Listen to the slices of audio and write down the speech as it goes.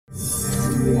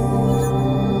Hey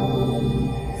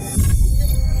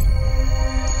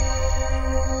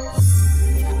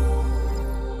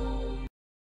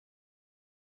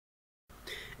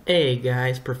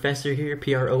guys, Professor here,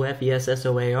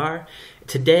 Professoar.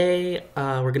 Today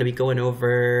we're going to be going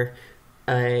over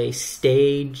a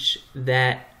stage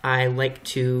that I like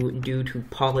to do to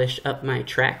polish up my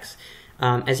tracks.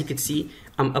 As you can see,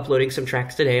 I'm uploading some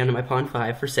tracks today onto my Pond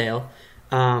 5 for sale.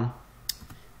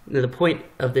 The point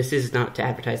of this is not to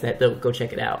advertise that, though go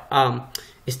check it out.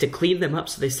 Is to clean them up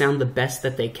so they sound the best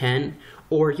that they can,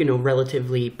 or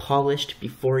relatively polished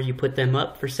before you put them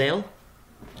up for sale.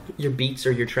 Your beats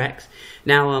or your tracks.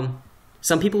 Now,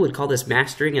 some people would call this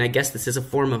mastering, and I guess this is a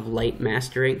form of light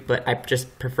mastering, but I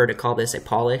just prefer to call this a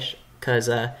polish, because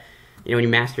when you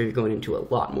master, you're going into a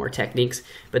lot more techniques.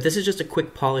 But this is just a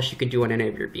quick polish you can do on any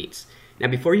of your beats. Now,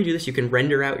 before you do this, you can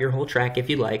render out your whole track if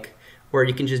you like, or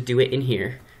you can just do it in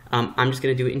here. I'm just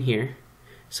going to do it in here.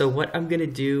 So what I'm going to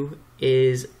do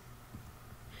is,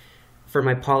 for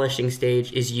my polishing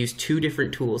stage, is use two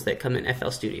different tools that come in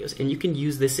FL Studios. And you can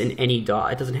use this in any DAW.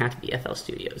 It doesn't have to be FL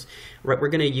Studios. What we're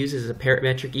going to use is a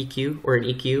parametric EQ, or an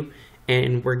EQ,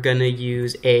 and we're going to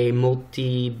use a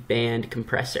multi-band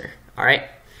compressor. Alright?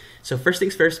 So first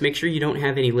things first, make sure you don't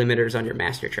have any limiters on your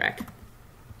master track.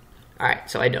 Alright,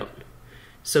 so I don't.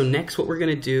 So next what we're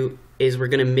going to do is we're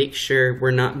going to make sure we're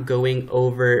not going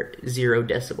over 0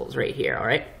 decibels right here,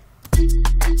 alright?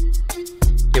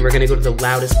 And we're going to go to the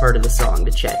loudest part of the song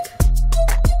to check.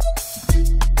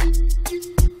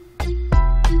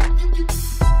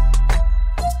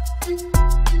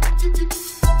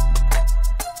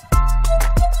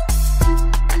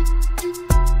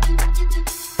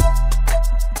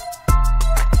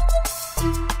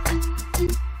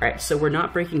 Alright, so we're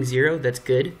not breaking 0, that's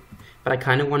good, but I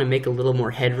kind of want to make a little more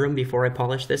headroom before I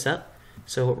polish this up.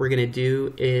 So what we're going to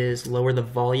do is lower the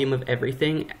volume of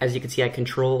everything. As you can see, I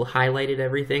control highlighted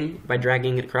everything by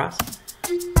dragging it across.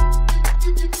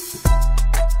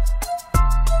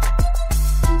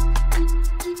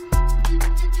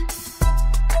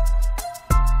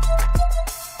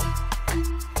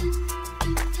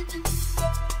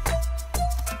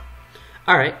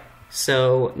 Alright,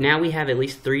 so now we have at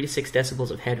least 3 to 6 decibels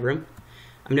of headroom.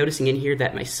 I'm noticing in here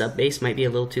that my sub bass might be a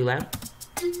little too loud.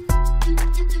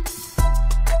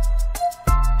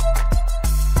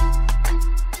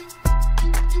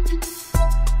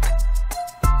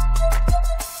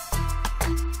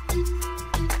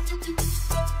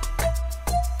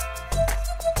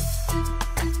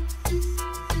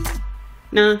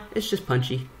 Nah, it's just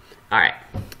punchy. Alright,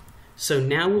 so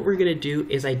now what we're going to do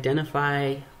is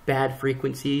identify bad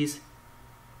frequencies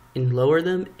and lower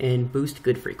them and boost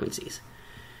good frequencies.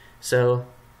 So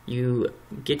you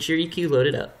get your EQ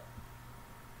loaded up.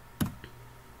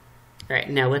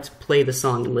 Alright, now let's play the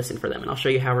song and listen for them, and I'll show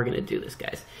you how we're going to do this,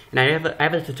 guys. And I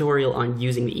have a tutorial on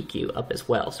using the EQ up as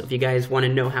well, so if you guys want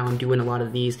to know how I'm doing a lot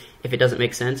of these, if it doesn't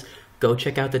make sense, go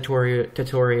check out the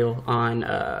tutorial on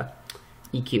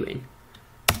EQing.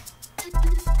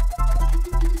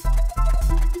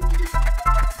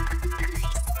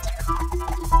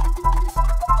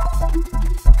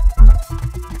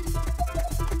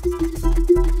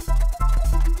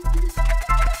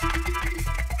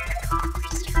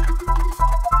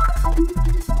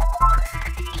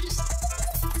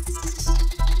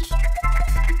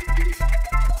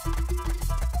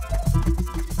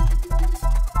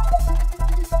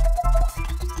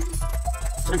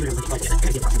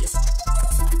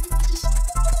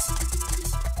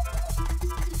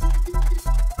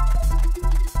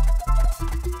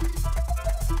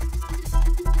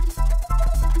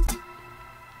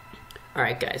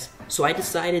 Alright guys, so I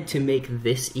decided to make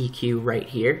this EQ right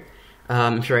here.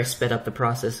 I'm sure I sped up the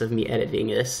process of me editing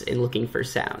this and looking for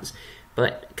sounds,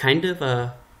 but kind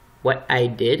of what I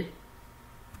did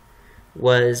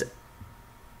was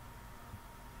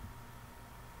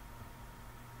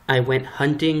I went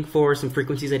hunting for some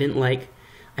frequencies I didn't like.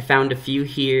 I found a few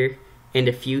here and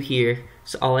a few here,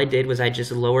 so all I did was I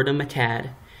just lowered them a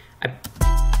tad.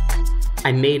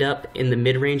 I made up in the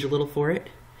mid-range a little for it,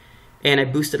 and I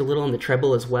boosted a little on the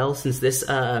treble as well, since this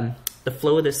the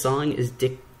flow of this song is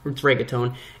it's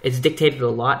reggaeton. It's dictated a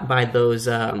lot by those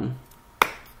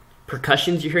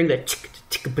percussions you're hearing, that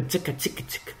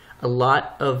a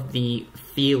lot of the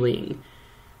feeling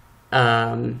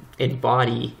and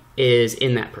body is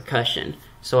in that percussion.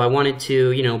 So I wanted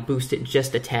to, boost it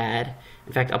just a tad.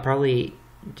 In fact, I'll probably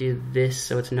do this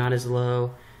so it's not as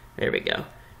low. There we go.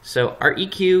 So our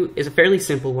EQ is a fairly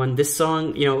simple one. This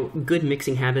song, good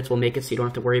mixing habits will make it so you don't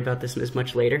have to worry about this as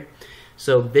much later.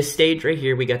 So this stage right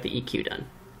here, we got the EQ done.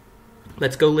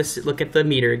 let's go look at the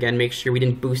meter again, make sure we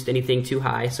didn't boost anything too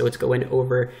high so it's going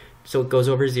over, so it goes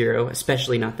over 0,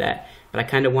 especially not that, but I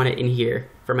kind of want it in here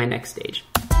for my next stage.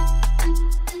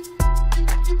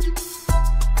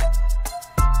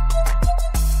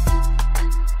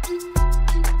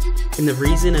 And the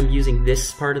reason I'm using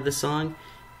this part of the song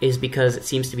is because it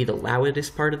seems to be the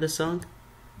loudest part of the song,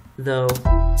 though.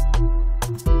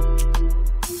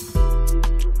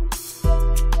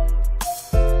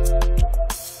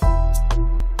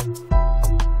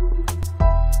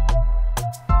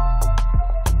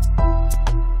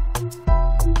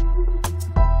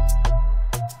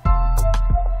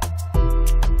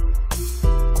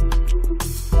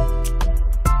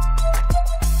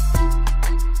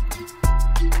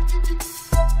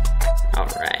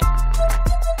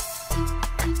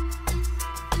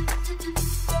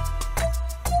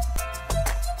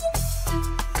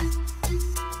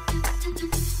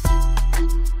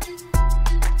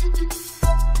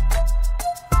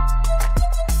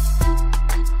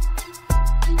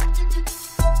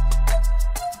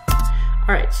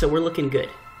 Alright, so we're looking good.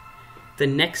 The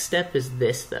next step is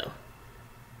this, though.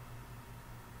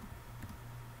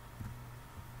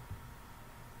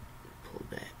 Pull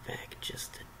that back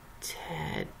just a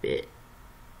tad bit.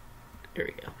 There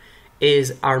we go.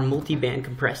 Is our multi-band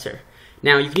compressor.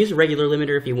 Now, you can use a regular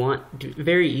limiter if you want,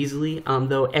 very easily,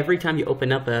 though every time you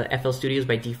open up a FL Studios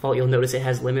by default, you'll notice it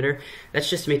has limiter. That's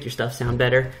just to make your stuff sound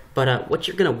better, but what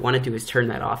you're going to want to do is turn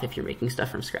that off if you're making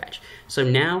stuff from scratch. So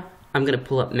now, I'm going to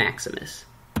pull up Maximus,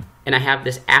 and I have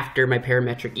this after my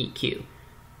parametric EQ,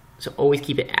 so always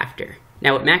keep it after.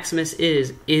 Now what Maximus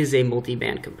is a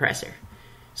multi-band compressor.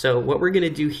 So what we're going to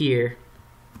do here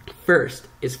first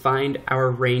is find our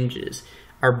ranges,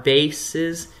 our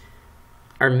basses,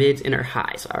 our mids, and our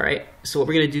highs, alright? So what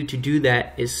we're going to do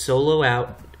that is solo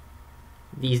out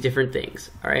these different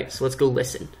things, alright? So let's go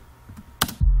listen.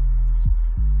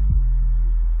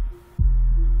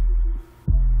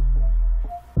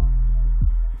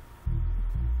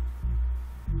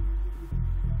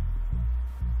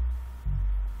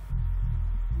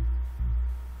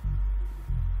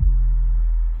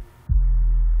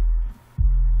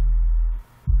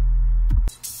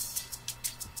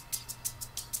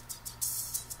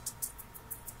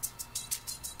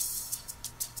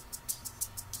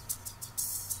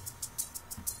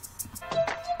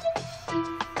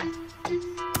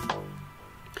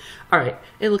 Alright,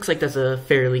 it looks like that's a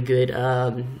fairly good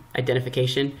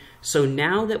identification. So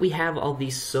now that we have all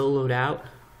these soloed out,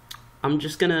 I'm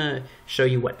just going to show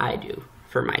you what I do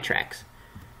for my tracks.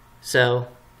 So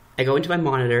I go into my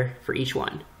monitor for each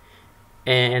one,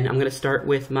 and I'm going to start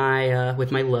with my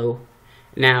low.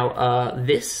 Now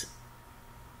this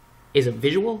is a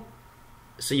visual,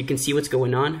 so you can see what's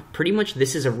going on. Pretty much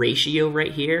this is a ratio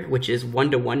right here, which is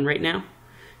 1:1 right now.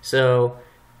 So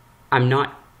I'm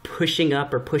not pushing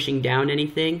up or pushing down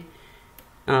anything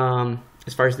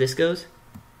as far as this goes.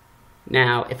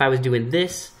 Now if I was doing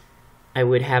this, I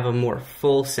would have a more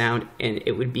full sound and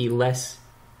it would be less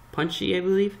punchy, I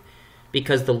believe,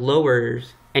 because the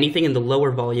lowers, anything in the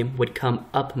lower volume would come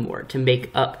up more to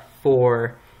make up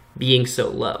for being so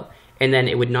low, and then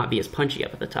it would not be as punchy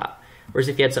up at the top. Whereas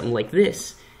if you had something like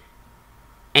this,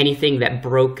 anything that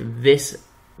broke this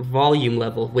volume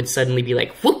level would suddenly be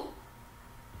like whoop.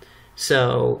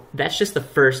 So that's just the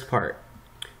first part.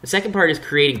 The second part is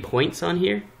creating points on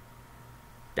here.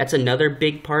 That's another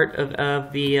big part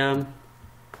of the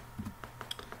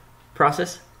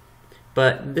process.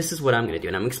 But this is what I'm going to do,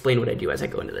 and I'm going to explain what I do as I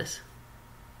go into this.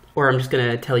 Or I'm just going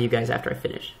to tell you guys after I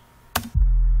finish.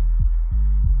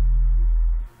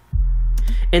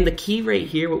 And the key right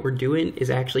here, what we're doing, is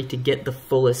actually to get the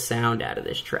fullest sound out of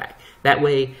this track. That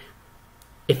way,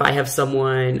 if I have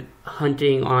someone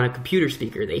hunting on a computer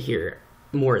speaker, they hear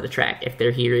more of the track. If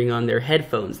they're hearing on their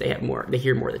headphones, they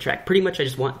hear more of the track. Pretty much I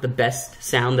just want the best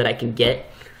sound that I can get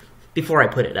before I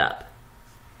put it up.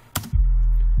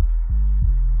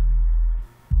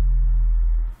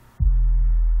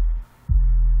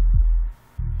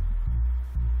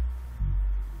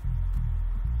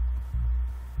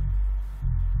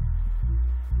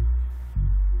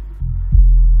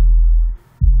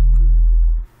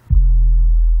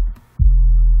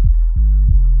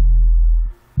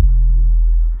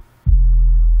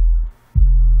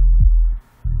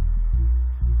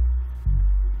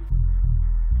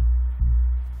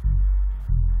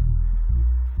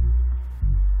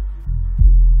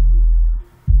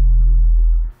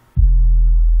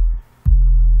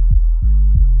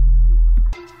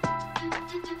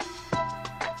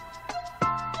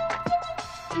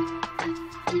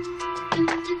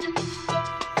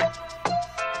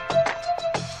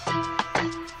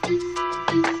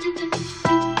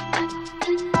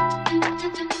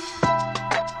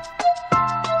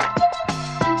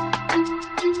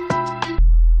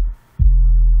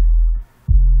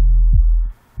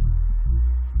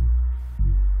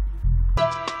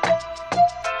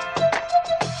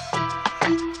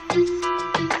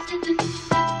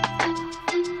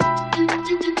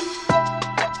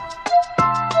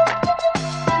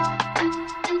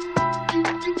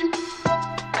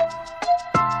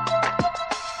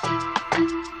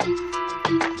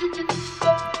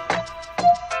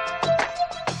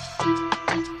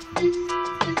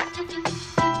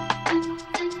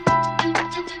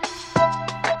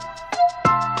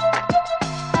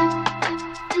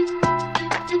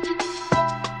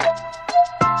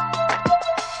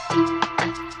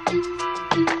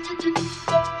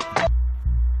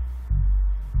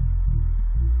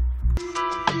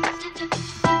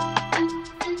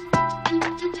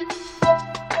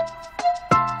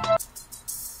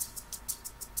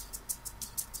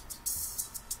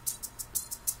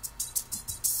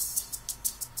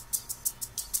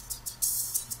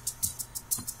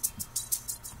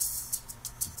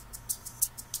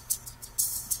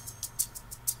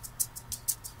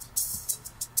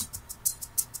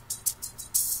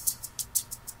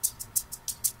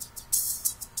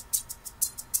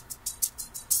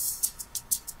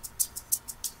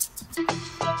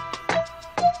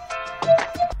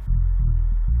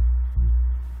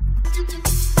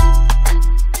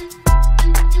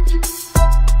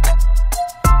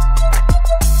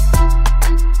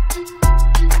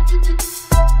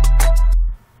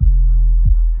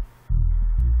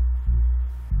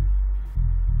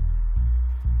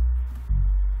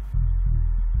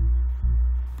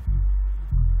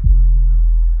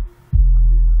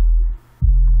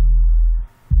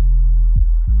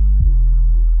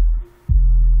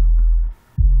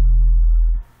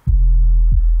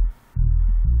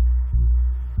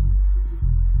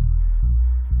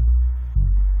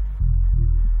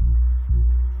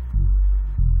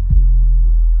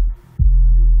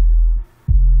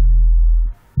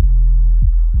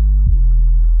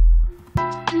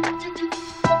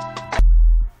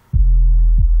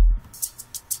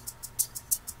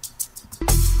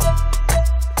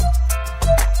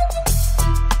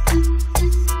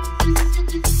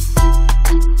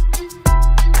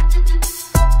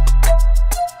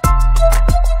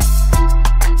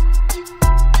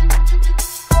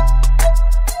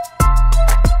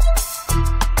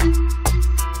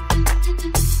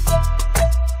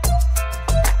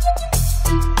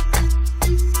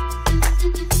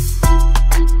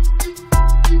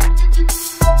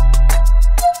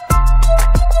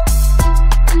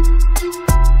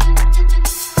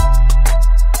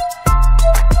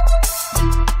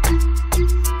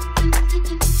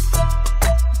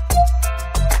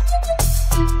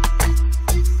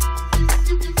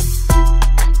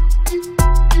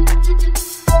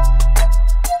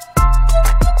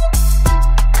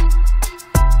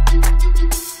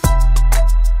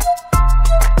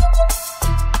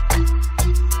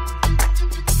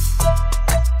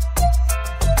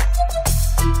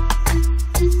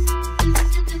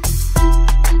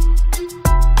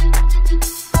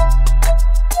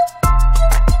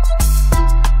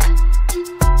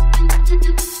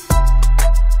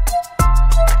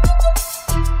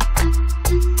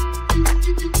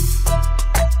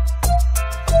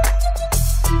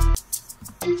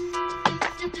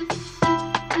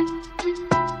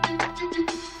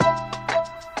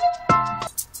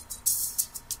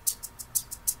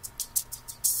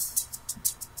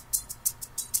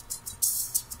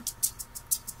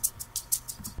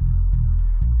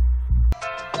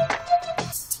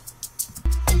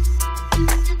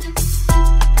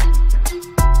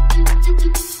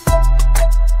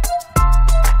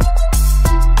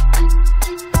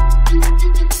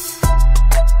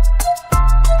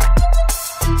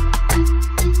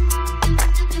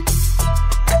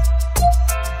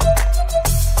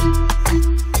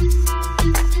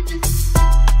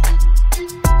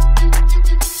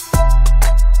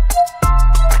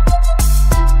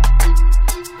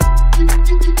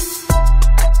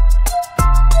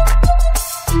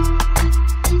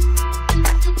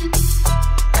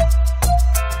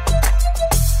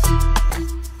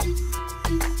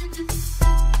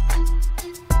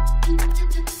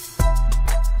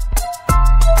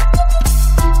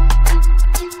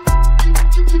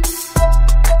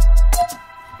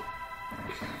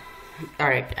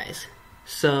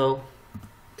 So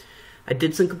I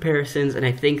did some comparisons, and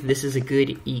I think this is a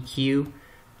good EQ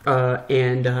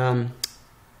and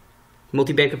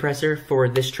multiband compressor for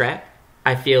this track.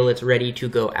 I feel it's ready to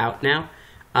go out now.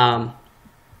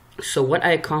 So what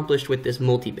I accomplished with this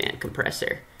multiband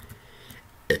compressor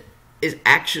is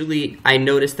actually, I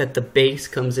noticed that the bass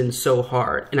comes in so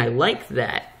hard, and I like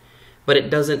that, but it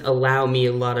doesn't allow me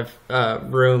a lot of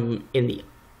room in the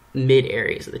mid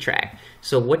areas of the track.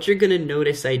 So what you're gonna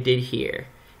notice I did here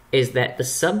is that the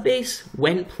sub bass,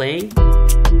 when playing,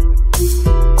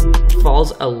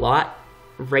 falls a lot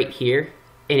right here,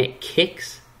 and it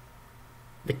kicks.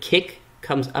 The kick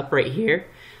comes up right here.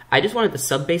 I just wanted the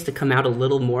sub bass to come out a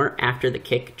little more after the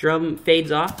kick drum fades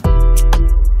off.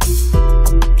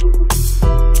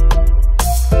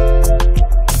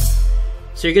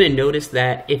 So you're gonna notice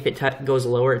that if it goes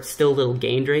lower, it's still a little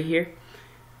gained right here.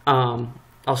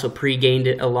 Also pre-gained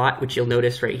it a lot, which you'll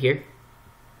notice right here,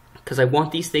 because I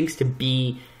want these things to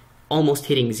be almost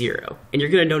hitting 0. And you're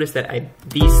gonna notice that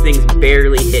these things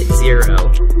barely hit 0,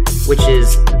 which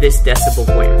is this decibel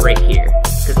point right here.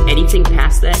 Because anything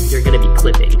past that, you're gonna be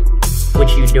clipping,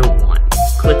 which you don't want.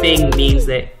 Clipping means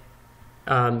that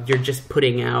you're just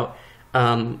putting out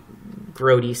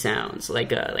grody sounds,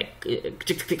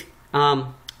 it's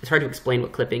hard to explain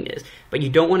what clipping is, but you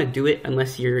don't want to do it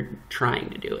unless you're trying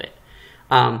to do it.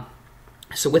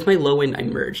 So with my low end, I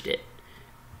merged it.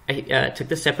 I took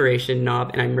the separation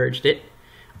knob and I merged it.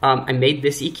 I made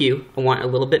this EQ. I want a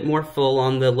little bit more full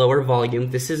on the lower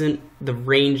volume. This isn't the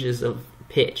ranges of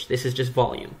pitch. This is just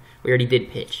volume. We already did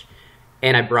pitch.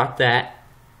 And I brought that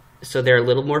so they're a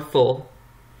little more full.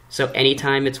 So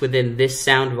anytime it's within this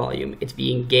sound volume, it's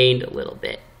being gained a little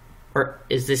bit. Or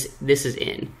is this is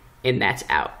in and that's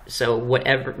out. So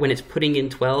whatever, when it's putting in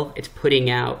 12, it's putting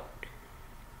out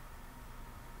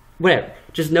whatever.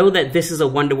 Just know that this is a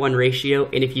 1-to-1 ratio,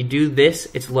 and if you do this,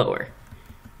 it's lower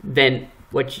than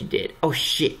what you did. Oh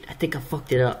shit, I think I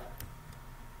fucked it up.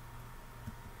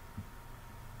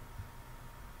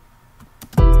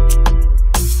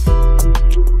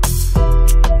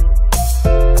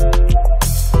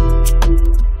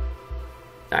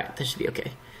 Alright, that should be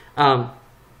okay.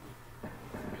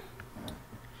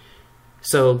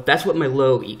 So that's what my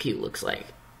low EQ looks like.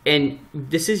 And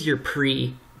this is your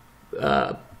pre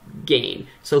gain.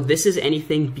 So this is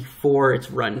anything before it's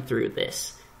run through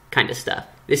this kind of stuff.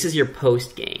 This is your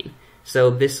post gain. So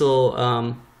this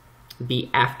will be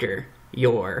after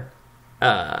your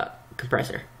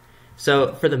compressor.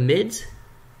 So for the mids,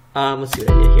 let's see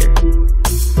what I did here.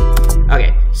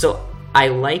 Okay, so I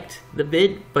liked the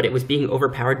mid, but it was being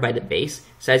overpowered by the bass.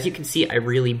 So as you can see, I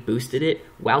really boosted it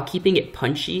while keeping it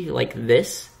punchy like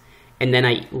this, and then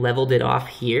I leveled it off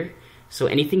here. So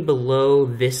anything below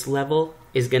this level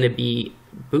is going to be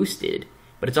boosted,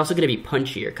 but it's also going to be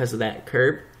punchier because of that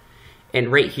curb. And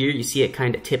right here, you see it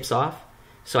kind of tips off.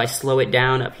 So I slow it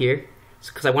down up here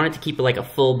because I wanted to keep it like a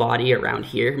full body around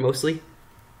here mostly.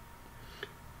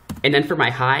 And then for my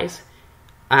highs,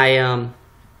 I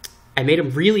made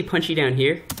them really punchy down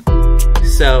here.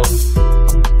 So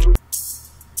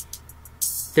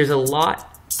there's a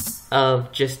lot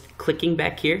of just clicking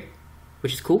back here,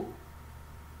 which is cool.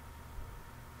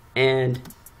 And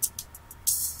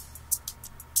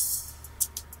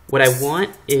what I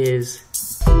want is,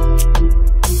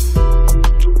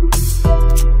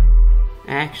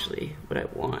 actually, what I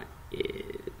want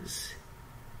is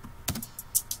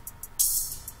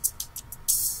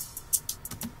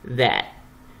that.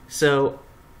 So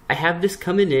I have this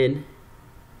coming in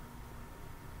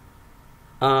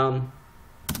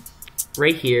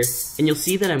right here, and you'll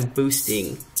see that I'm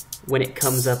boosting when it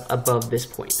comes up above this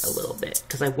point a little bit,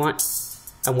 because I want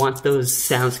those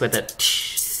sounds with that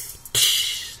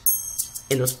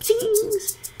and those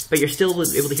tings, but you're still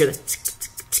able to hear that.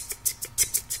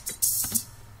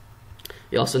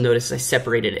 You also notice I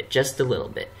separated it just a little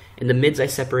bit. In the mids I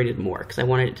separated more because I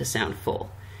wanted it to sound full.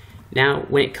 Now,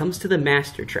 when it comes to the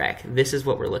master track, this is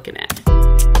what we're looking at.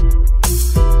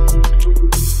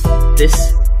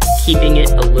 This, keeping it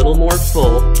a little more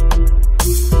full,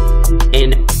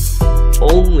 and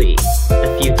only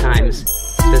a few times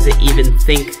does it even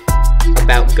think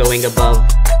about going above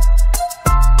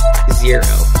 0.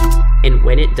 And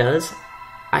when it does,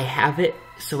 I have it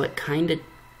so it kind of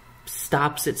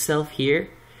stops itself here,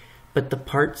 but the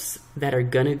parts that are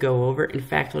gonna go over, in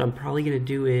fact, what I'm probably gonna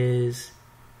do is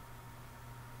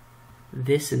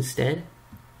this instead,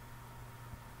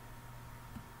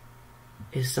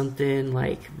 is something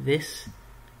like this,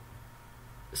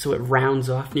 so it rounds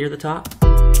off near the top.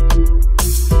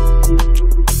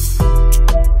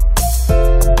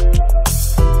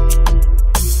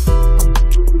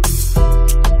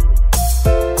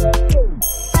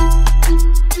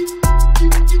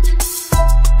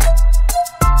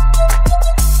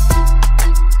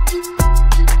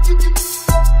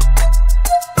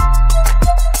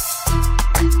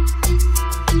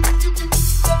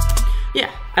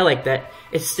 I like that.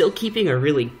 It's still keeping a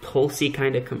really pulsy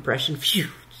kind of compression. Phew,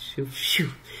 phew,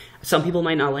 phew. Some people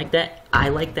might not like that. I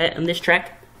like that on this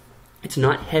track. It's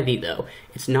not heavy though.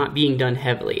 It's not being done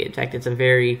heavily. In fact, it's a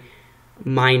very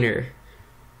minor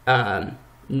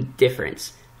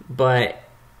difference. But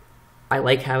I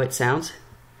like how it sounds.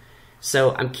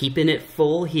 So I'm keeping it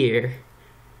full here.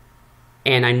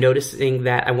 And I'm noticing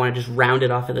that I want to just round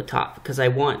it off at the top because I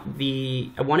want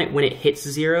it when it hits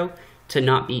 0 to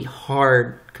not be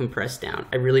hard compressed down.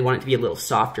 I really want it to be a little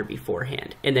softer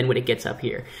beforehand. And then when it gets up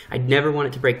here, I'd never want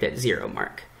it to break that 0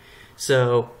 mark.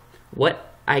 So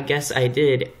what I guess I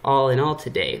did all in all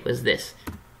today was this.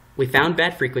 We found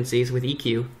bad frequencies with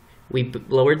EQ. We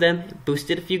lowered them,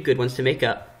 boosted a few good ones to make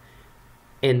up.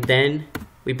 And then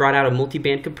we brought out a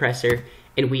multi-band compressor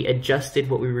and we adjusted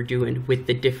what we were doing with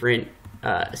the different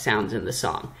sounds in the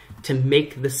song to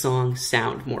make the song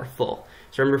sound more full.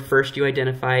 So remember, first you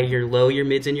identify your low, your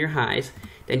mids, and your highs.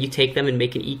 Then you take them and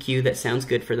make an EQ that sounds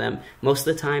good for them. Most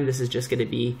of the time, this is just going to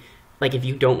be, like if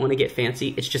you don't want to get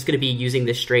fancy, it's just going to be using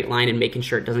this straight line and making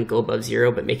sure it doesn't go above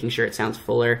 0, but making sure it sounds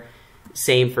fuller.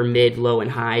 Same for mid, low,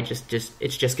 and high. It's just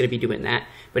going to be doing that.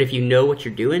 But if you know what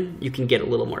you're doing, you can get a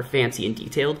little more fancy and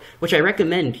detailed, which I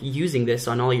recommend using this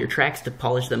on all your tracks to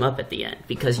polish them up at the end,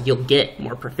 because you'll get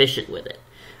more proficient with it.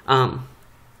 All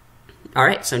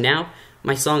right, so now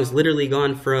my song's literally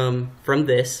gone from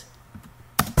this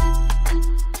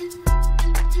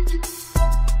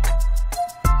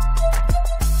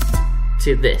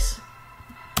to this.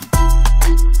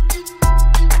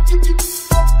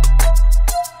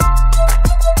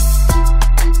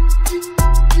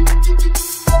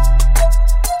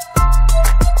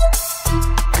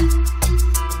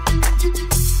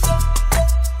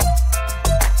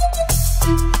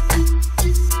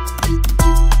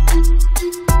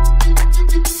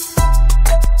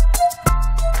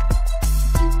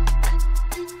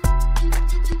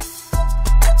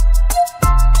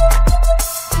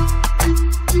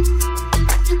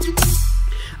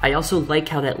 I also like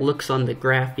how that looks on the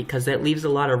graph because that leaves a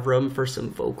lot of room for some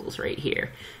vocals right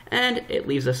here. And it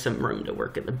leaves us some room to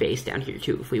work at the bass down here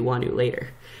too if we want to later.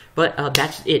 But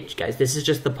that's it, guys. This is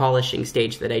just the polishing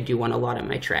stage that I do on a lot of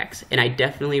my tracks. And I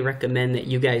definitely recommend that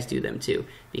you guys do them too,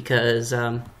 because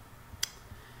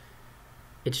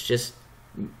it's just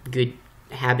good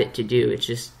habit to do. It's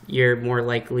just you're more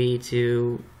likely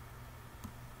to...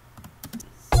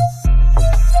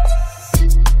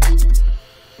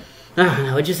 I don't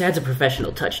know, it just adds a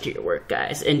professional touch to your work,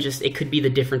 guys, and just it could be the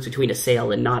difference between a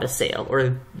sale and not a sale,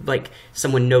 or like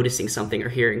someone noticing something or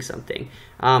hearing something.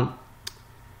 But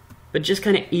just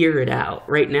kind of ear it out.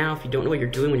 Right now, if you don't know what you're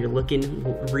doing when you're looking,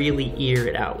 really ear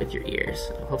it out with your ears.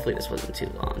 Hopefully this wasn't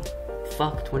too long.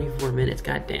 Fuck, 24 minutes,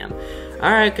 goddamn.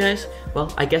 Alright, guys,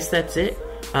 well, I guess that's it.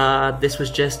 This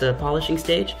was just a polishing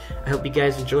stage. I hope you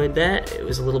guys enjoyed that. It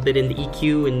was a little bit in the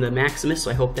EQ and the Maximus,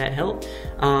 so I hope that helped.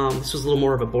 This was a little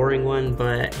more of a boring one,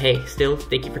 but hey, still,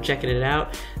 thank you for checking it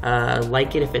out.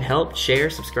 Like it if it helped, share,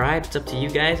 subscribe, it's up to you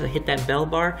guys. Hit that bell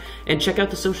bar, and check out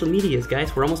the social medias,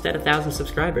 guys. We're almost at 1,000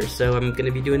 subscribers, so I'm going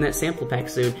to be doing that sample pack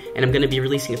soon, and I'm going to be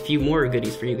releasing a few more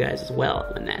goodies for you guys as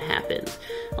well when that happens.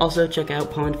 Also, check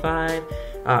out Pond 5.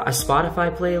 A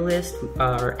Spotify playlist,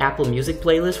 our Apple Music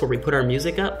playlist where we put our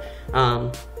music up,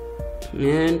 and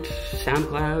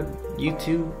SoundCloud,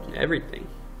 YouTube, everything.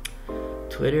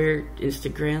 Twitter,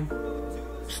 Instagram,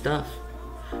 stuff.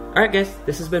 Alright guys,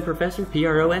 this has been Professor,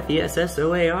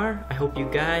 Professoar. I hope you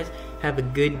guys have a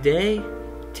good day.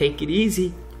 Take it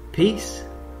easy. Peace.